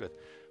you connect with.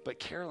 But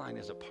Caroline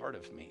is a part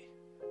of me.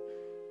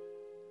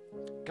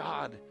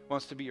 God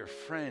wants to be your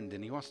friend,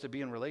 and he wants to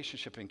be in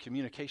relationship and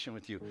communication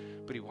with you,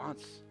 but he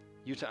wants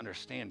you to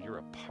understand you're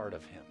a part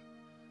of him.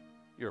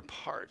 You're a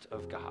part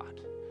of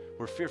God.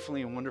 We're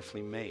fearfully and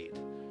wonderfully made.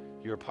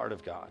 You're a part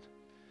of God.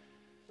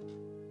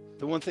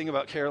 The one thing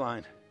about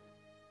Caroline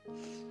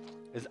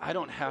is I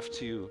don't have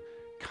to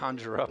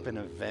conjure up an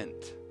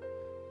event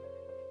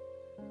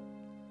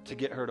to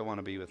get her to want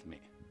to be with me,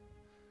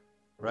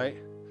 right?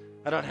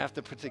 I don't have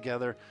to put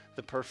together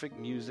the perfect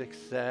music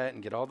set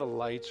and get all the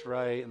lights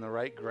right and the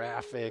right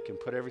graphic and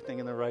put everything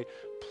in the right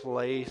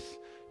place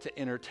to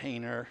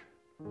entertain her.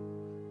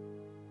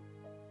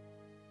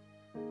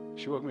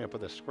 She woke me up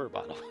with a squirt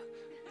bottle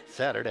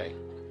Saturday.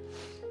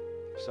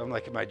 So I'm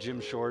like in my gym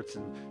shorts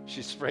and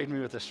she sprayed me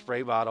with a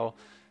spray bottle,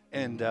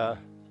 and I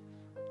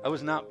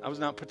was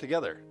not put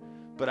together.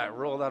 But I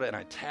rolled out and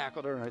I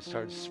tackled her and I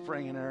started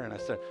spraying her, and I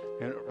said,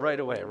 and right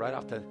away, right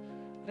off the,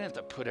 I didn't have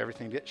to put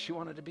everything together. She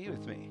wanted to be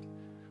with me.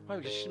 Why?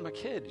 Because she's my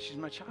kid. She's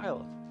my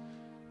child.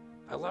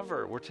 I love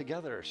her. We're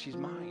together. She's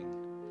mine.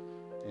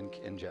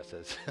 And Jess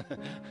says,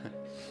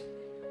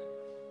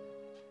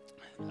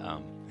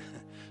 anyway,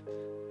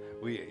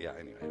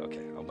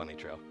 okay, I'll bunny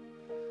trail.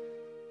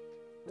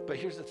 But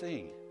here's the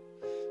thing.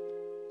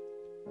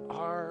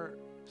 Our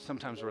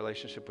sometimes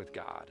relationship with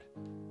God,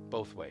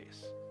 both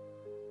ways,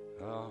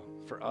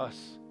 for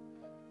us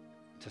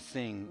to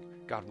sing,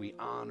 God, we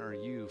honor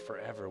you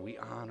forever. We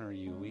honor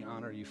you. We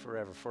honor you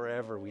forever.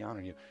 Forever we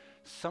honor you.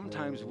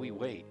 Sometimes we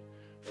wait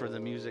for the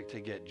music to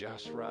get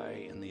just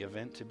right and the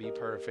event to be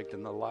perfect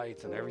and the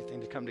lights and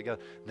everything to come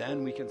together.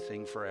 Then we can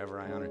sing forever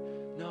I honor.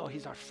 No,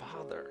 he's our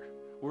Father.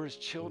 We're his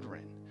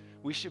children.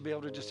 We should be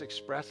able to just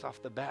express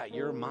off the bat,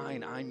 you're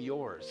mine, I'm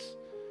yours.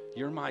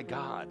 You're my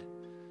God.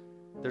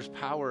 There's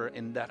power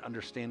in that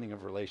understanding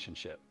of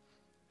relationship.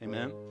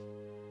 Amen?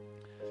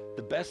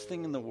 The best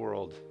thing in the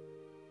world,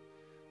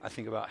 I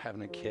think about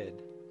having a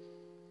kid.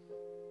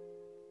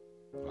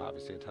 Well,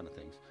 obviously a ton of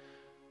things.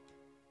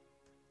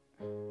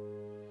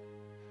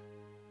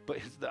 But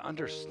it's the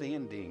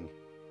understanding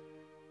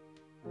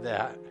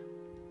that,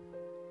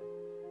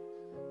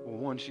 well,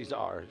 one, she's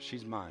ours,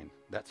 she's mine.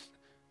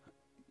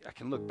 I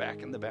can look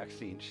back in the back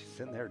seat, she's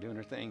sitting there doing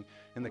her thing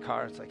in the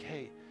car. It's like,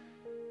 hey,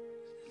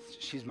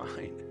 she's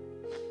mine.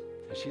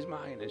 And she's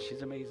mine, and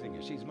she's amazing,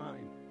 and she's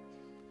mine.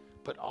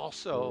 But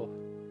also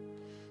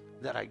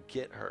that I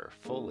get her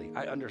fully.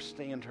 I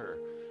understand her.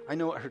 I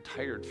know what her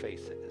tired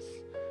face is.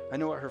 I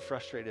know what her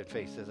frustrated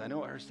face is. I know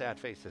what her sad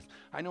face is.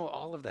 I know what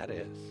all of that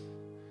is.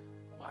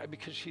 Why?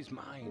 Because she's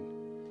mine.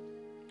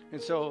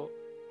 And so,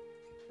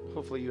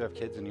 hopefully you have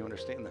kids and you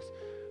understand this.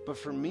 But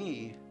for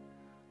me,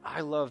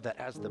 I love that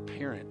as the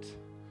parent,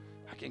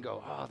 I can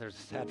go, oh, there's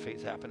a sad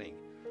face happening.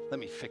 Let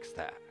me fix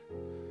that.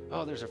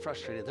 Oh, there's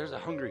a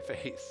hungry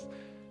face.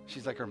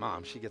 She's like her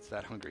mom. She gets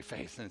that hungry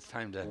face, and it's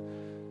time to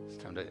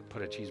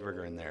put a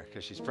cheeseburger in there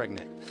because she's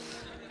pregnant.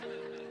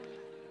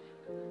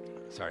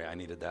 Sorry, I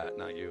needed that,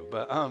 not you.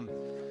 But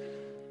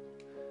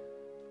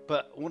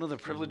one of the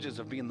privileges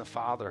of being the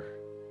father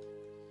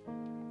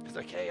is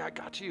like, hey, I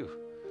got you.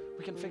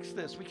 We can fix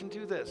this. We can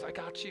do this. I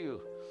got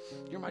you.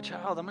 You're my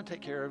child. I'm going to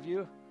take care of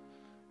you.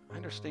 I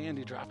understand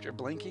you dropped your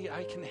blankie.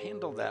 I can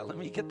handle that. Let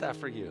me get that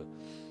for you.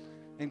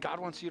 And God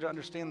wants you to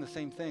understand the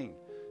same thing.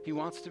 He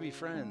wants to be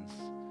friends.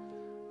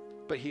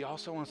 But he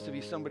also wants to be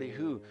somebody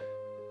who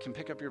can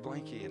pick up your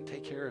blankie and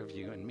take care of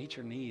you and meet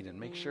your need and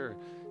make sure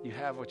you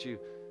have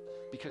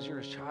because you're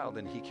his child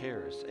and he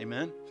cares.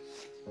 Amen?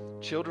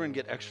 Children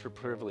get extra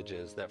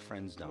privileges that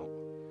friends don't.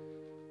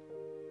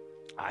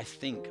 I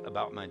think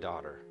about my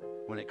daughter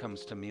when it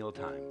comes to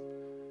mealtime.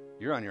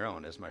 You're on your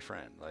own as my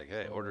friend. Like,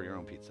 hey, order your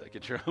own pizza.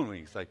 Get your own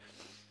wings.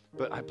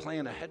 But I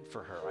plan ahead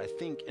for her. I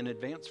think in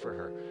advance for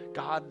her.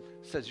 God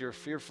says you're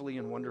fearfully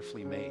and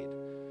wonderfully made.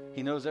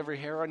 He knows every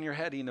hair on your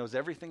head. He knows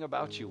everything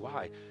about you.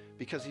 Why?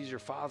 Because he's your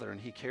father and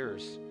he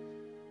cares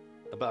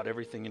about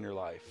everything in your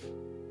life.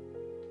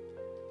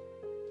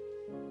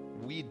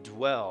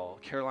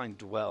 Caroline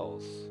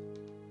dwells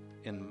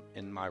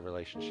in my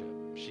relationship.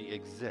 She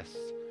exists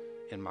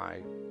in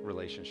my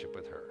relationship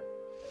with her.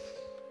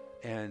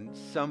 And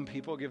some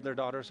people give their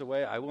daughters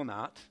away. I will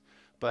not.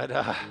 But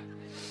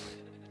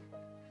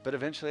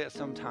eventually at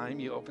some time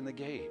you open the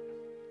gate.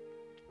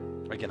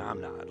 Again,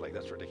 I'm not.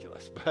 That's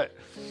ridiculous. But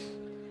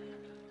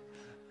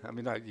I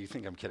mean, you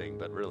think I'm kidding,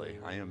 but really,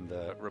 I am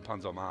the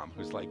Rapunzel mom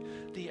who's like,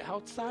 the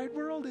outside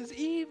world is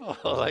evil.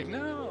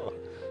 No,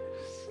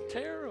 it's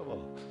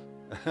terrible.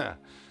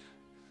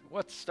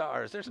 What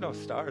stars? There's no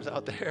stars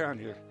out there on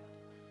your...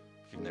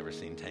 If you've never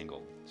seen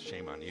Tangled,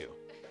 shame on you.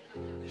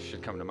 You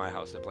should come to my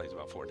house that plays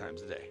about 4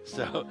 times a day.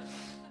 So, why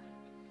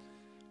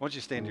don't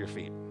you stand to your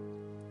feet?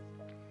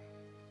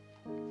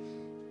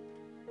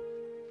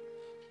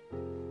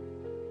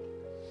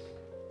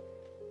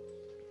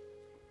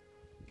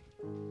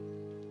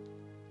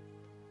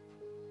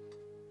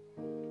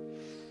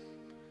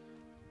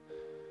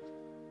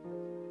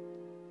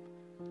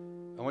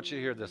 I want you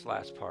to hear this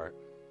last part.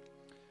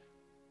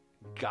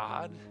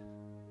 God,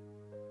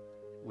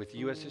 with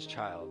you as his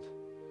child,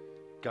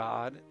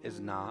 God is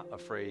not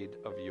afraid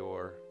of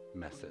your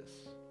messes.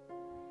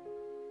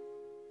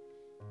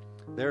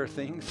 There are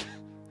things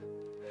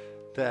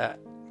that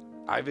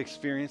I've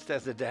experienced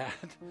as a dad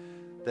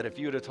that if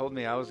you would have told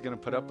me I was going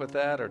to put up with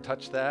that or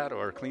touch that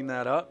or clean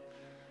that up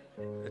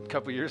a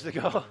couple years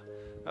ago,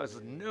 I was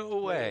no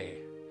way.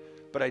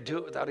 But I do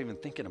it without even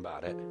thinking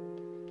about it.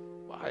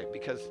 Why?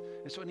 Because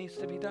it's what needs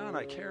to be done.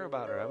 I care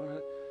about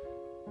her.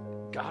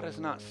 God is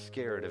not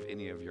scared of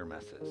any of your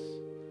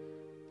messes.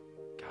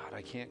 God,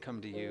 I can't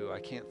come to you. I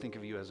can't think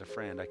of you as a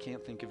friend. I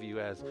can't think of you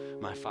as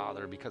my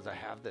father because I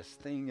have this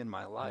thing in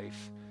my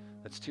life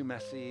that's too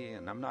messy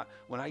and I'm not,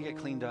 when I get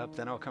cleaned up,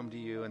 then I'll come to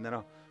you and then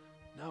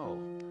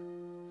no.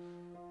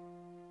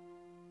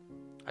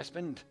 I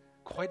spend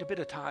quite a bit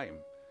of time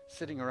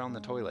sitting around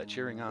the toilet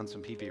cheering on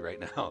some pee-pee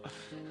right now.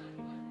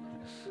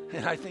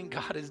 And I think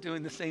God is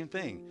doing the same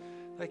thing.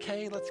 Like,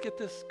 hey, let's get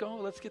this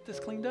going. Let's get this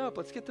cleaned up.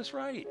 Let's get this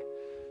right.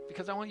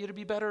 Because I want you to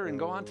be better and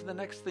go on to the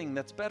next thing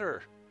that's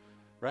better.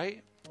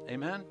 Right?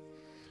 Amen?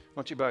 Why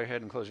don't you bow your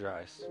head and close your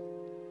eyes?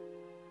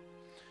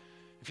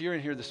 If you're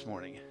in here this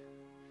morning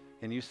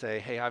and you say,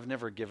 hey, I've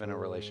never given a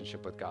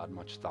relationship with God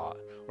much thought.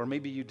 Or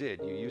maybe you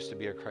did. You used to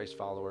be a Christ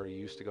follower. You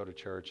used to go to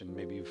church and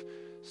maybe you've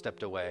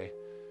stepped away.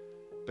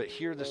 But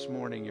here this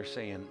morning, you're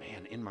saying,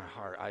 man, in my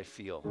heart, I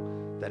feel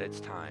that it's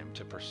time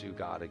to pursue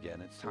God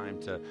again. It's time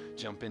to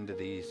jump into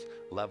these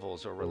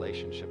levels or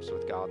relationships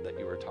with God that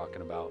you were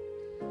talking about.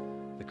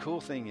 The cool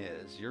thing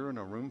is, you're in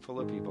a room full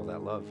of people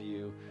that love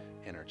you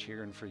and are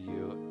cheering for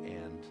you,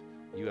 and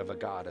you have a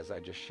God, as I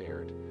just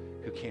shared,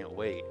 who can't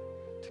wait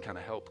to kind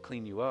of help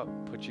clean you up,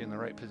 put you in the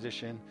right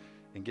position,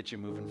 and get you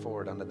moving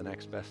forward onto the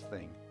next best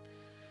thing.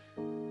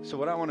 So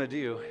what I want to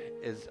do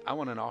is I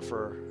want to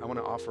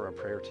offer a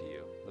prayer to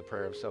you, the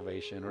prayer of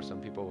salvation, or some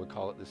people would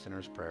call it the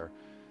sinner's prayer.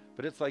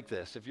 But it's like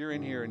this. If you're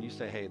in here and you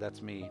say, hey,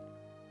 that's me,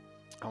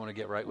 I want to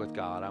get right with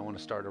God, I want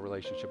to start a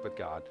relationship with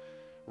God,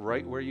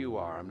 right where you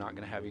are. I'm not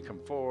going to have you come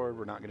forward.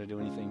 We're not going to do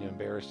anything to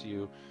embarrass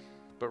you.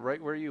 But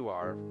right where you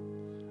are,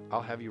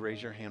 I'll have you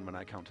raise your hand when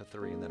I count to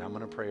 3, and then I'm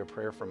going to pray a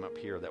prayer from up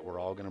here that we're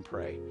all going to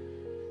pray.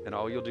 And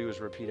all you'll do is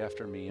repeat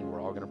after me, and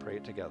we're all going to pray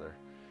it together.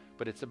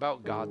 But it's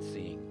about God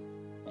seeing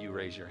you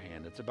raise your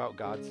hand. It's about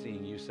God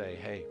seeing you say,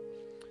 hey,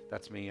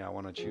 that's me. I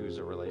want to choose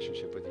a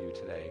relationship with you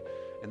today.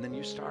 And then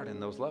you start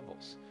in those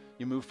levels.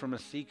 You move from a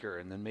seeker,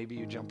 and then maybe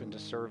you jump into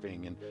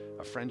serving and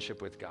a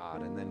friendship with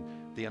God, and then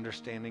the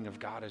understanding of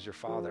God as your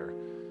Father.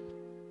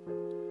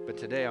 But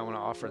today I want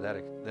to offer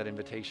that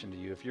invitation to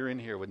you. If you're in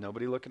here with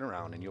nobody looking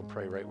around, and you'll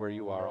pray right where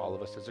you are, all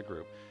of us as a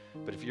group.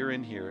 But if you're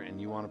in here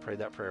and you want to pray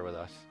that prayer with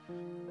us,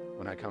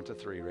 when I count to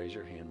 3, raise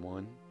your hand.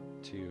 1,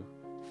 2,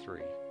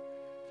 3.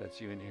 If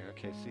that's you in here.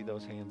 Okay, see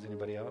those hands?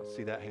 Anybody else?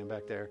 See that hand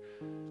back there?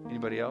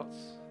 Anybody else?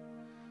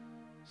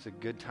 It's a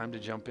good time to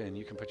jump in.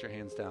 You can put your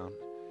hands down.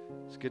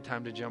 It's a good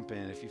time to jump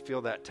in. If you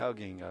feel that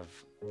tugging of,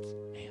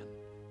 man,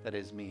 that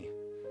is me,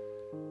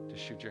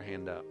 just shoot your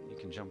hand up. You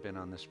can jump in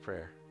on this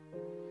prayer.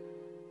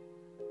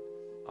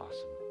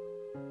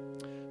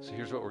 Awesome. So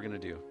here's what we're going to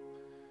do.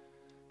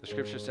 The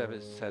scripture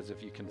says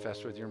if you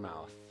confess with your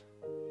mouth,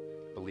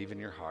 believe in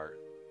your heart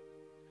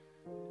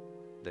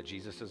that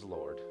Jesus is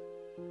Lord,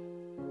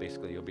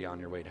 basically you'll be on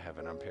your way to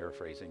heaven. I'm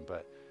paraphrasing,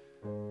 but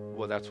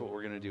well, that's what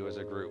we're going to do as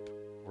a group.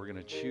 We're going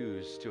to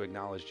choose to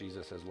acknowledge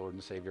Jesus as Lord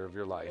and Savior of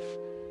your life.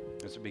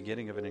 It's the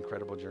beginning of an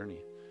incredible journey.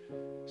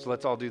 So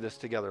let's all do this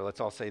together. Let's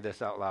all say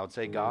this out loud.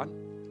 Say, God,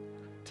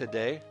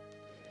 today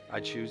I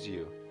choose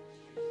you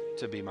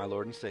to be my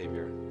Lord and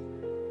Savior.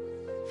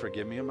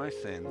 Forgive me of my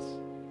sins.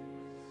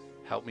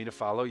 Help me to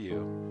follow you.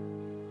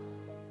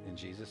 In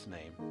Jesus'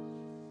 name.